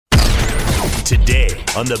Today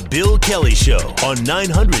on The Bill Kelly Show on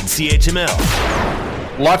 900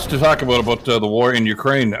 CHML. Lots to talk about the war in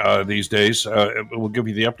Ukraine these days. We'll give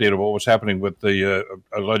you the update of what was happening with the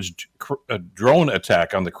alleged drone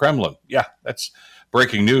attack on the Kremlin. Yeah, that's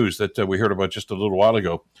breaking news that we heard about just a little while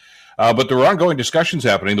ago. But there are ongoing discussions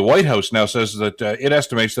happening. The White House now says that it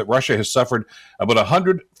estimates that Russia has suffered about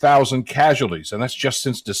 100,000 casualties, and that's just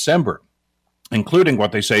since December, including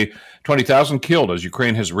what they say 20,000 killed as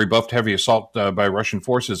Ukraine has rebuffed heavy assault by Russian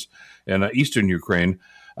forces in eastern Ukraine.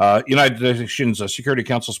 United Nations Security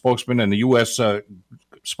Council spokesman and the U.S.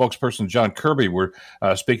 Spokesperson John Kirby were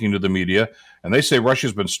speaking to the media, and they say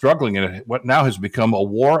Russia's been struggling in what now has become a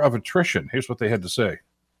war of attrition. Here's what they had to say.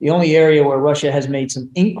 The only area where Russia has made some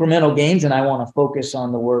incremental gains, and I want to focus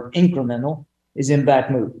on the word incremental, is in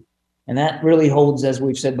Bakhmut. And that really holds, as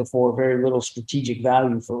we've said before, very little strategic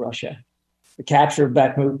value for Russia. The capture of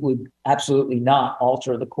Bakhmut would absolutely not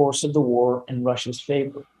alter the course of the war in Russia's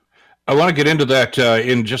favor. I want to get into that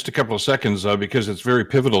in just a couple of seconds because it's very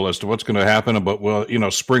pivotal as to what's going to happen about,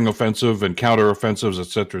 spring offensive and counteroffensives, et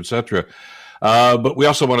cetera, et cetera. But we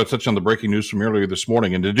also want to touch on the breaking news from earlier this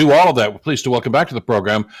morning. And to do all of that, we're pleased to welcome back to the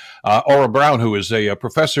program Aurel Braun, who is a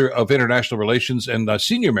professor of international relations and a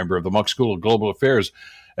senior member of the Munk School of Global Affairs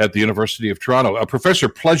at the University of Toronto. Professor,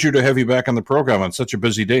 pleasure to have you back on the program on such a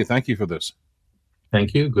busy day. Thank you for this.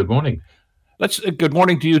 Thank you. Good morning. Good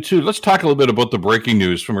morning to you, too. Let's talk a little bit about the breaking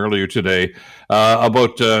news from earlier today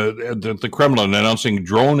about the Kremlin announcing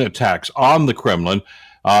drone attacks on the Kremlin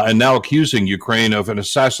and now accusing Ukraine of an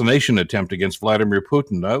assassination attempt against Vladimir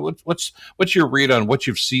Putin. What's your read on what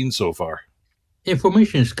you've seen so far?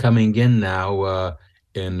 Information is coming in now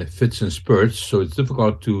in fits and spurts, so it's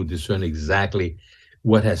difficult to discern exactly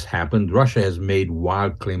what has happened. Russia has made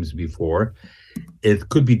wild claims before. It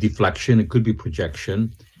could be deflection. It could be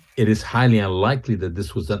projection. It is highly unlikely that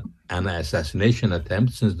this was an assassination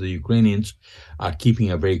attempt, since the Ukrainians are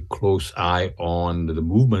keeping a very close eye on the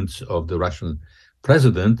movements of the Russian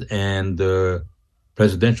president, and the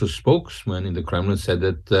presidential spokesman in the Kremlin said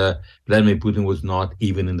that Vladimir Putin was not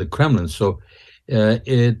even in the Kremlin. So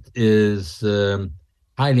it is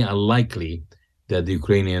highly unlikely that the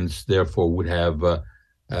Ukrainians, therefore, would have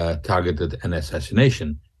targeted an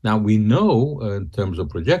assassination. Now, we know, in terms of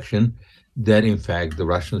projection, that, in fact, the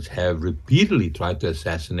Russians have repeatedly tried to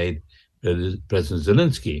assassinate President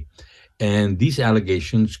Zelensky. And these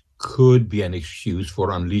allegations could be an excuse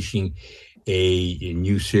for unleashing a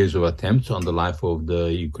new series of attempts on the life of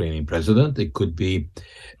the Ukrainian president. It could be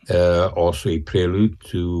also a prelude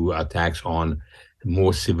to attacks on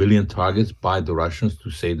more civilian targets by the Russians, to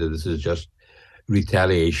say that this is just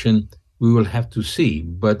retaliation. We will have to see.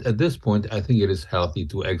 But at this point, I think it is healthy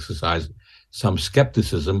to exercise some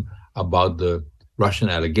skepticism about the Russian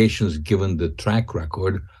allegations, given the track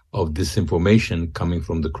record of disinformation coming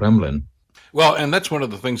from the Kremlin. Well, and that's one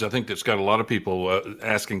of the things I think that's got a lot of people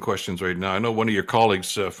asking questions right now. I know one of your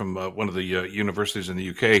colleagues from one of the universities in the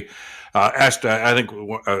UK asked, I think,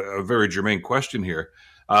 a very germane question here.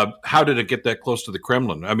 How did it get that close to the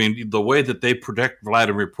Kremlin? I mean, the way that they protect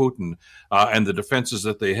Vladimir Putin and the defenses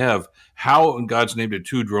that they have, how in God's name did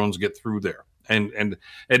two drones get through there? And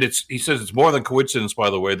he says it's more than coincidence, by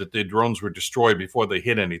the way, that the drones were destroyed before they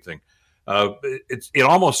hit anything. It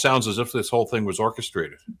almost sounds as if this whole thing was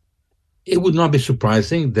orchestrated. It would not be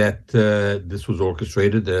surprising that this was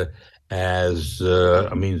orchestrated as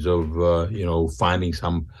a means of, finding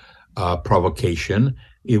some provocation.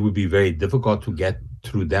 It would be very difficult to get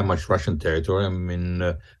through that much Russian territory. I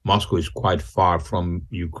mean, Moscow is quite far from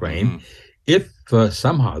Ukraine. Mm-hmm. If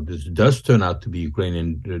somehow this does turn out to be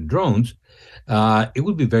Ukrainian drones, it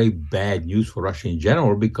would be very bad news for Russia in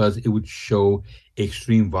general, because it would show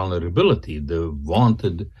extreme vulnerability. The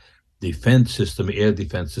vaunted defense system, air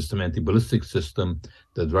defense system, anti-ballistic system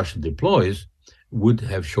that Russia deploys would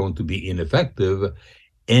have shown to be ineffective.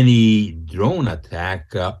 Any drone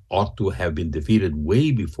attack ought to have been defeated way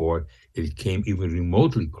before it came even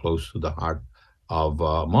remotely close to the heart of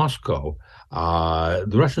Moscow.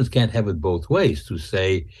 The Russians can't have it both ways, to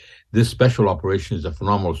say this special operation is a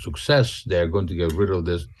phenomenal success. They're going to get rid of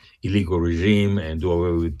this illegal regime and do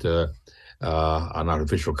away with an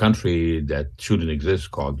artificial country that shouldn't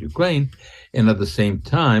exist called Ukraine, and at the same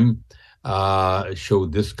time show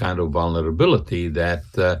this kind of vulnerability that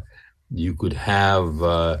you could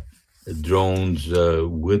have drones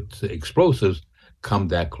with explosives come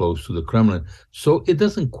that close to the Kremlin. So it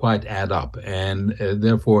doesn't quite add up, and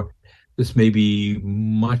therefore this may be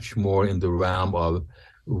much more in the realm of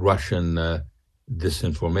Russian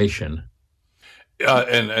disinformation.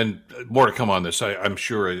 And more to come on this, I'm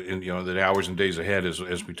sure, in the hours and days ahead as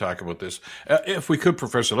we talk about this. If we could,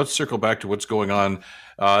 Professor, let's circle back to what's going on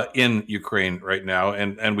in Ukraine right now,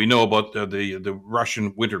 and we know about the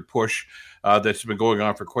Russian winter push that's been going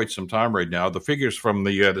on for quite some time right now. The figures from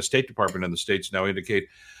the State Department in the States now indicate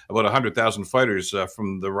about 100,000 fighters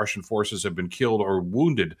from the Russian forces have been killed or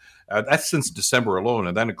wounded. That's since December alone,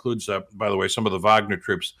 and that includes, by the way, some of the Wagner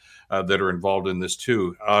troops that are involved in this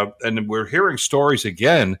too. And we're hearing stories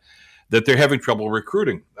again that they're having trouble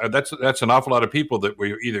recruiting. That's an awful lot of people that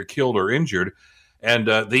were either killed or injured, and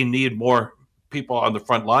they need more people on the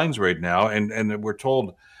front lines right now. And we're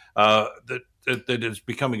told that it's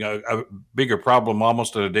becoming a bigger problem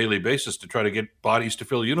almost on a daily basis to try to get bodies to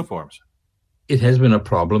fill uniforms. It has been a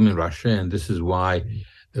problem in Russia, and this is why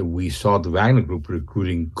we saw the Wagner Group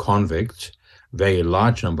recruiting convicts, very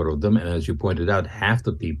large number of them. And as you pointed out, half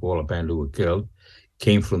the people apparently who were killed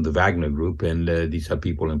came from the Wagner Group, and these are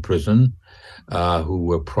people in prison who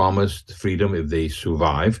were promised freedom if they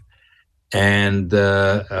survive. And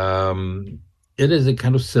it is a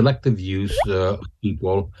kind of selective use of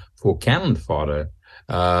people for cannon fodder.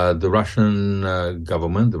 The Russian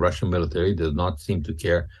government, the Russian military, does not seem to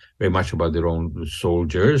care very much about their own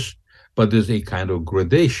soldiers, but there's a kind of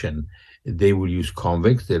gradation. They will use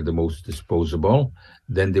convicts, they're the most disposable.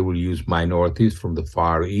 Then they will use minorities from the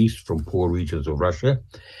Far East, from poor regions of Russia.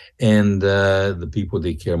 And the people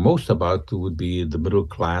they care most about would be the middle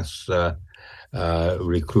class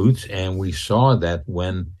recruits. And we saw that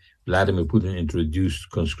when Vladimir Putin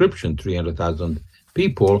introduced conscription, 300,000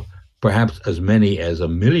 people, perhaps as many as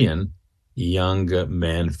 1 million young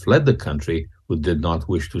men fled the country who did not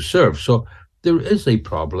wish to serve. So there is a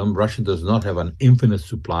problem. Russia does not have an infinite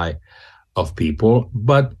supply of people,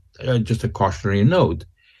 but just a cautionary note,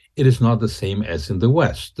 it is not the same as in the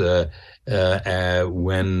West. When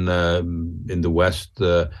in the West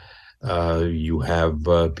you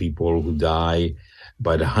have people who die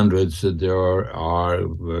by the hundreds, there are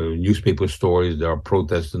newspaper stories, there are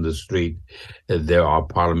protests in the street, there are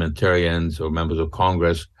parliamentarians or members of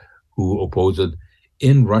Congress who oppose it.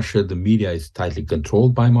 In Russia, the media is tightly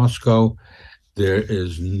controlled by Moscow. There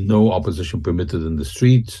is no opposition permitted in the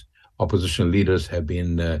streets. Opposition leaders have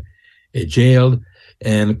been jailed.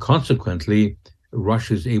 And consequently,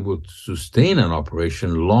 Russia is able to sustain an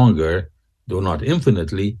operation longer, though not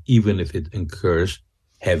infinitely, even if it incurs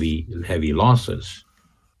heavy losses.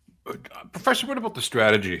 Professor, what about the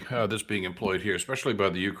strategy that's being employed here, especially by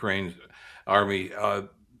the Ukraine army?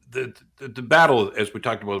 The battle, as we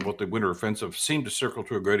talked about the winter offensive, seemed to circle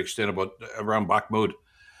to a great extent around Bakhmut.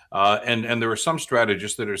 And there are some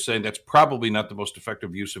strategists that are saying that's probably not the most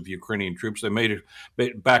effective use of Ukrainian troops. They may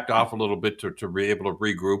have backed off a little bit to be able to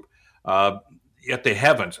regroup, yet they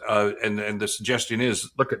haven't. And the suggestion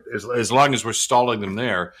is, look, as long as we're stalling them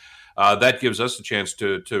there, that gives us a chance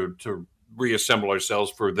to reassemble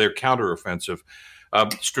ourselves for their counteroffensive.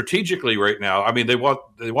 Strategically, right now, I mean, they want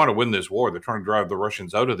to win this war. They're trying to drive the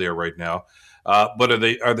Russians out of there right now. But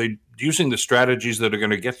are they using the strategies that are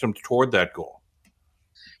going to get them toward that goal?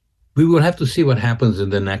 We will have to see what happens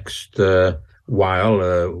in the next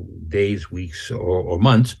while, days, weeks, or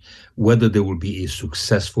months, whether there will be a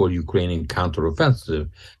successful Ukrainian counteroffensive,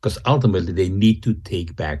 because ultimately they need to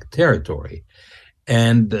take back territory.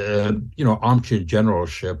 And, armchair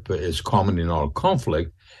generalship is common in all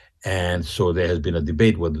conflict. And so there has been a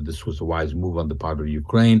debate whether this was a wise move on the part of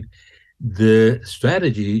Ukraine. The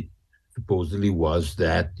strategy supposedly was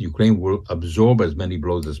that Ukraine will absorb as many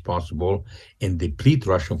blows as possible and deplete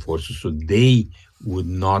Russian forces so they would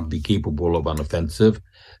not be capable of an offensive.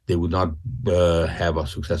 They would not have a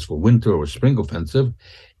successful winter or spring offensive.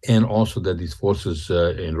 And also that these forces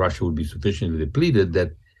in Russia would be sufficiently depleted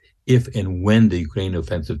that if and when the Ukrainian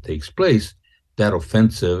offensive takes place, that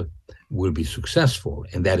offensive will be successful.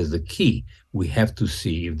 And that is the key. We have to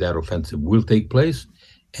see if that offensive will take place.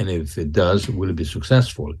 And if it does, will it be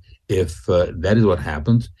successful? If that is what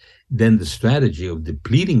happens, then the strategy of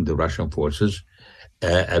depleting the Russian forces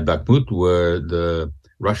at Bakhmut, where the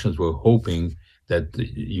Russians were hoping that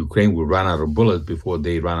Ukraine will run out of bullets before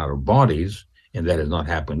they run out of bodies, and that has not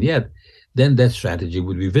happened yet, then that strategy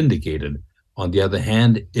would be vindicated. On the other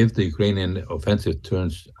hand, if the Ukrainian offensive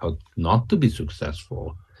turns out not to be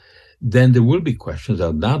successful, then there will be questions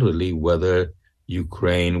undoubtedly whether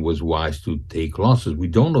Ukraine was wise to take losses. We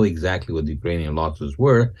don't know exactly what the Ukrainian losses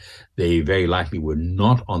were. They very likely were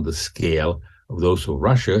not on the scale of those of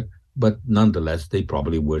Russia, but nonetheless, they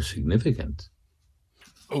probably were significant.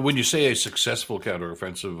 When you say a successful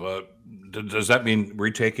counteroffensive, does that mean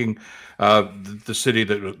retaking the city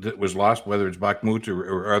that was lost, whether it's Bakhmut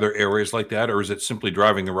or other areas like that, or is it simply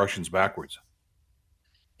driving the Russians backwards?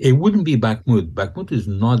 It wouldn't be Bakhmut. Bakhmut is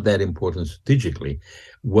not that important strategically.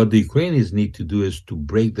 What the Ukrainians need to do is to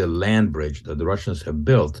break the land bridge that the Russians have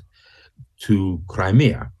built to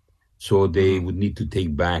Crimea. So they would need to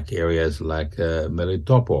take back areas like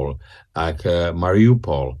Melitopol, like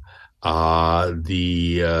Mariupol,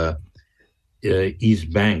 the East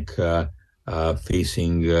Bank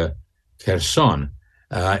facing Kherson,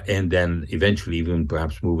 and then eventually even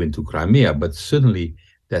perhaps move into Crimea. But certainly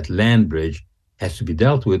that land bridge has to be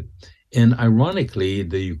dealt with. And ironically,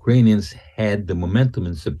 the Ukrainians had the momentum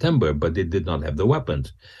in September, but they did not have the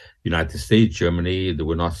weapons. United States, Germany, they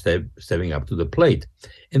were not stepping up to the plate.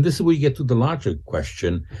 And this is where you get to the larger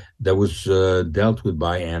question that was dealt with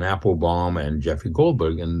by Ann Applebaum and Jeffrey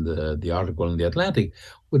Goldberg in the article in The Atlantic,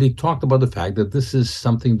 where they talked about the fact that this is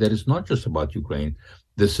something that is not just about Ukraine.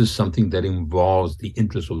 This is something that involves the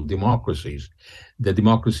interests of democracies. The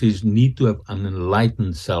democracies need to have an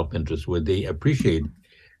enlightened self-interest where they appreciate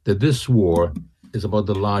that this war is about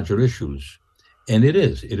the larger issues. And it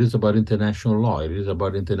is. It is about international law. It is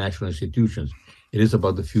about international institutions. It is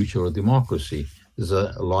about the future of democracy. There's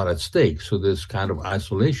a lot at stake. So this kind of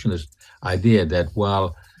isolationist idea that,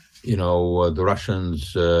 well, the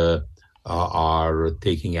Russians are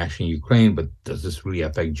taking action in Ukraine, but does this really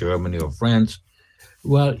affect Germany or France?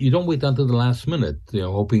 Well, you don't wait until the last minute,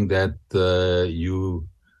 hoping that you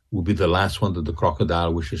will be the last one that the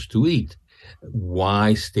crocodile wishes to eat.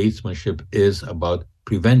 Why statesmanship is about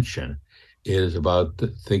prevention. It is about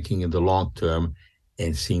thinking in the long term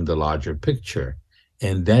and seeing the larger picture.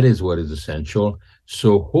 And that is what is essential.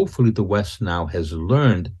 So hopefully the West now has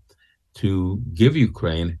learned to give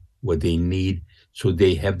Ukraine what they need so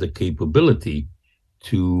they have the capability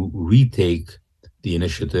to retake the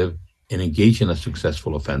initiative and engage in a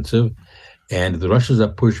successful offensive. And if the Russians are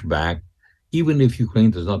pushed back, even if Ukraine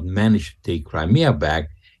does not manage to take Crimea back,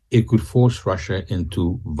 it could force Russia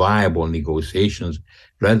into viable negotiations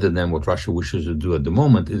rather than what Russia wishes to do at the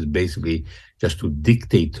moment is basically just to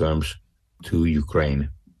dictate terms to Ukraine.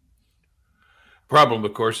 Problem,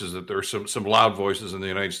 of course, is that there are some loud voices in the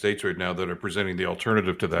United States right now that are presenting the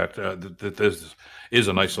alternative to that, that this is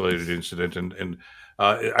an isolated incident. And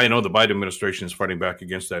I know the Biden administration is fighting back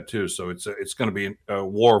against that, too. So it's going to be a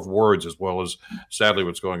war of words as well as, sadly,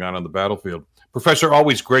 what's going on the battlefield. Professor,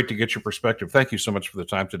 always great to get your perspective. Thank you so much for the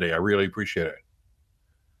time today. I really appreciate it.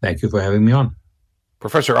 Thank you for having me on.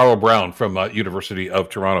 Professor Aurel Braun from University of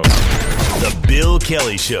Toronto. The Bill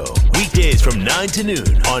Kelly Show, weekdays from 9 to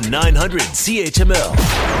noon on 900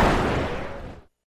 CHML.